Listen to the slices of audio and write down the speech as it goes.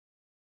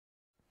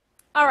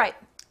All right,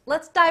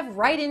 let's dive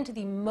right into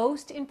the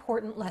most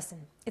important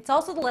lesson. It's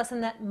also the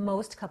lesson that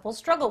most couples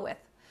struggle with.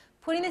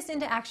 Putting this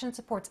into action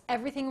supports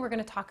everything we're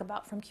going to talk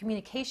about, from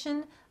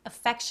communication,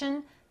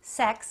 affection,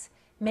 sex,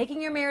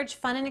 making your marriage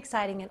fun and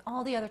exciting, and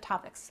all the other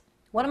topics.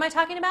 What am I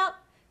talking about?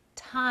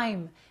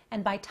 Time.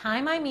 And by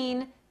time, I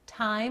mean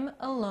time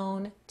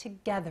alone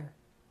together.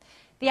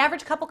 The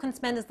average couple can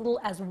spend as little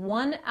as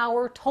 1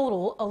 hour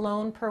total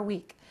alone per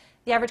week.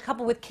 The average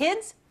couple with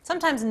kids,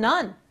 sometimes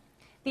none.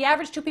 The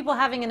average two people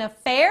having an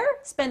affair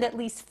spend at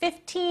least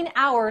 15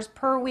 hours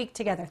per week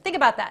together. Think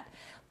about that.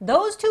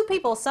 Those two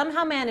people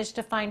somehow manage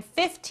to find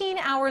 15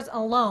 hours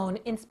alone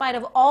in spite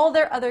of all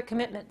their other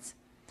commitments.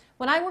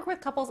 When I work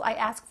with couples, I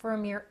ask for a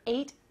mere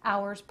 8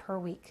 hours per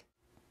week.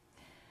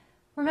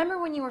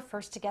 Remember when you were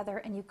first together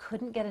and you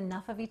couldn't get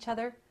enough of each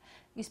other?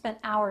 You spent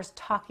hours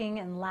talking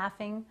and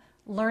laughing,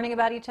 learning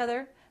about each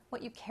other,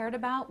 what you cared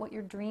about, what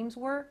your dreams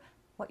were,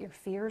 what your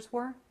fears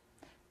were.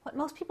 What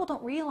most people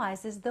don't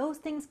realize is those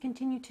things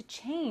continue to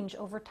change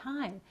over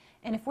time.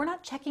 And if we're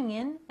not checking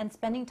in and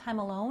spending time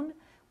alone,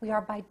 we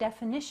are by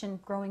definition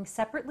growing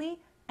separately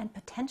and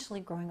potentially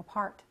growing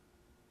apart.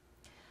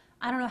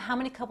 I don't know how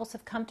many couples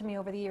have come to me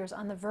over the years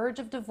on the verge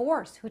of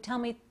divorce who tell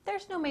me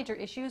there's no major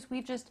issues,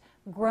 we've just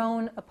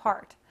grown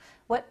apart.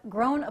 What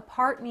grown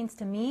apart means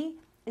to me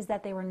is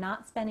that they were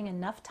not spending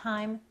enough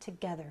time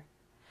together.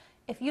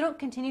 If you don't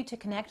continue to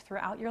connect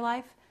throughout your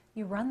life,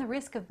 you run the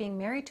risk of being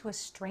married to a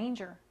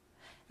stranger.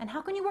 And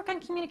how can you work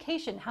on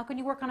communication? How can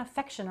you work on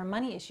affection or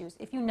money issues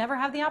if you never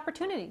have the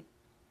opportunity?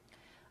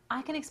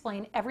 I can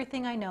explain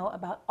everything I know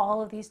about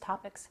all of these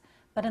topics,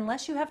 but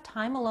unless you have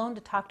time alone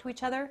to talk to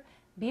each other,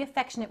 be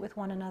affectionate with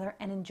one another,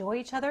 and enjoy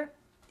each other,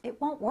 it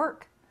won't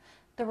work.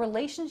 The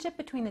relationship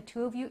between the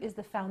two of you is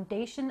the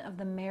foundation of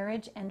the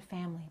marriage and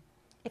family.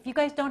 If you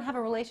guys don't have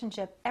a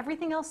relationship,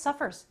 everything else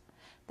suffers.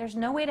 There's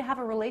no way to have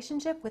a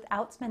relationship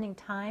without spending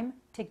time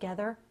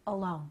together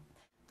alone.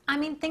 I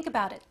mean, think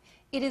about it.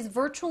 It is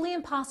virtually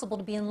impossible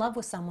to be in love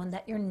with someone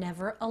that you're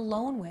never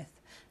alone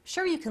with.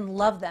 Sure, you can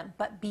love them,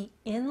 but be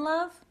in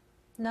love?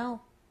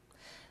 No.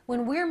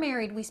 When we're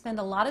married, we spend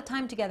a lot of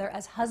time together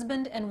as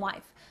husband and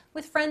wife,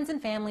 with friends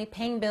and family,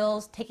 paying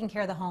bills, taking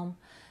care of the home.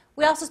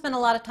 We also spend a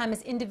lot of time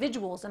as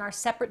individuals in our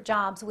separate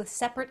jobs with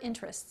separate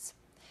interests.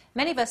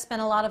 Many of us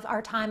spend a lot of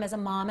our time as a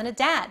mom and a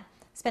dad,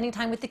 spending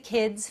time with the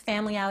kids,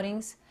 family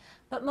outings.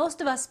 But most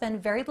of us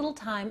spend very little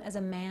time as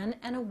a man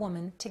and a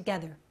woman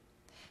together.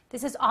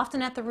 This is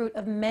often at the root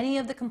of many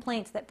of the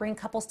complaints that bring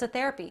couples to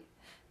therapy.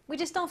 We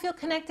just don't feel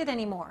connected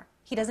anymore.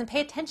 He doesn't pay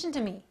attention to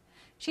me.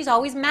 She's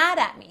always mad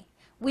at me.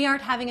 We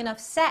aren't having enough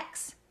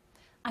sex.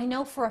 I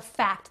know for a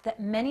fact that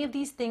many of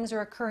these things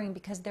are occurring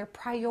because their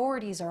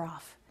priorities are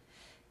off.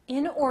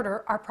 In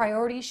order, our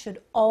priorities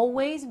should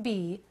always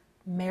be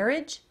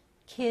marriage,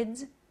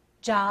 kids,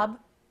 job,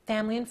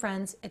 family and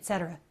friends,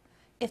 etc.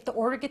 If the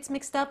order gets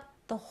mixed up,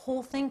 the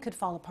whole thing could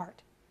fall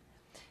apart.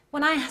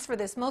 When I ask for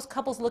this, most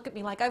couples look at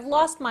me like I've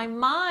lost my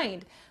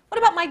mind. What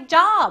about my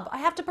job? I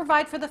have to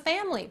provide for the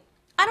family.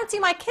 I don't see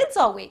my kids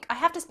all week. I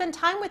have to spend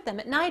time with them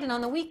at night and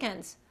on the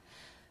weekends.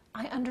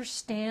 I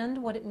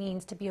understand what it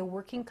means to be a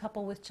working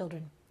couple with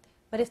children.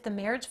 But if the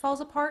marriage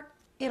falls apart,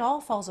 it all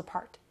falls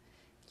apart.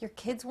 Your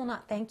kids will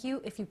not thank you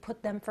if you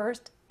put them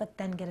first, but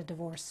then get a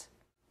divorce.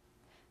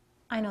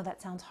 I know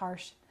that sounds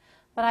harsh,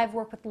 but I've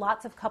worked with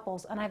lots of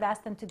couples and I've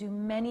asked them to do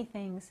many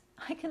things.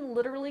 I can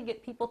literally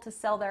get people to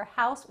sell their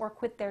house or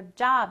quit their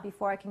job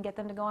before I can get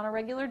them to go on a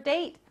regular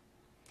date.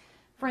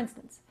 For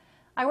instance,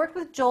 I worked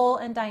with Joel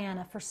and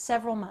Diana for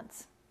several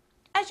months.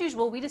 As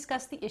usual, we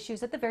discussed the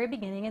issues at the very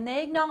beginning and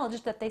they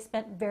acknowledged that they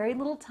spent very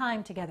little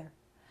time together.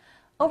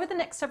 Over the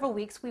next several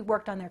weeks, we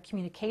worked on their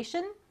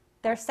communication,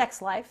 their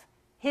sex life,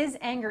 his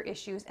anger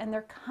issues, and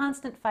their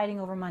constant fighting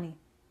over money.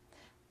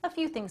 A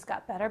few things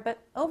got better, but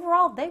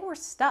overall, they were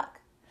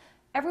stuck.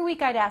 Every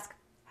week I'd ask,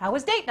 "How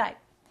was date night?"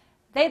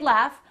 They'd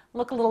laugh,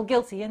 look a little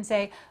guilty, and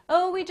say,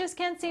 "Oh, we just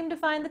can't seem to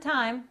find the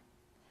time."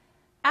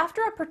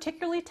 After a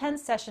particularly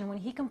tense session when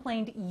he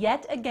complained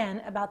yet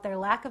again about their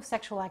lack of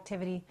sexual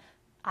activity,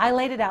 I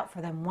laid it out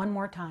for them one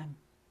more time.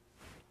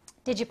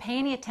 Did you pay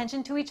any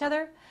attention to each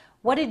other?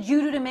 What did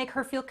you do to make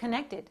her feel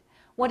connected?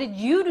 What did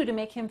you do to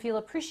make him feel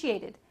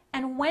appreciated?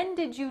 And when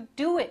did you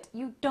do it?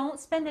 You don't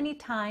spend any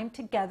time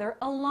together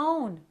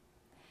alone.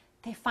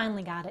 They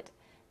finally got it,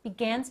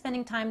 began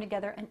spending time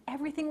together, and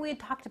everything we had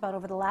talked about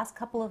over the last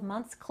couple of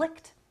months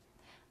clicked.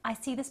 I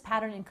see this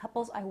pattern in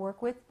couples I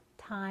work with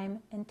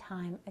time and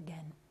time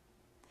again.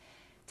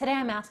 Today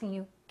I'm asking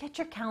you, get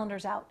your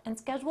calendars out and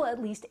schedule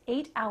at least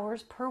 8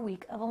 hours per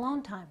week of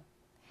alone time.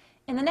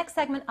 In the next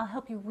segment, I'll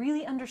help you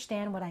really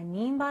understand what I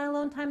mean by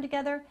alone time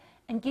together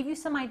and give you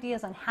some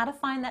ideas on how to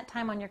find that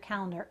time on your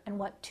calendar and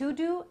what to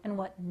do and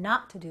what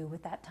not to do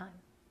with that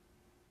time.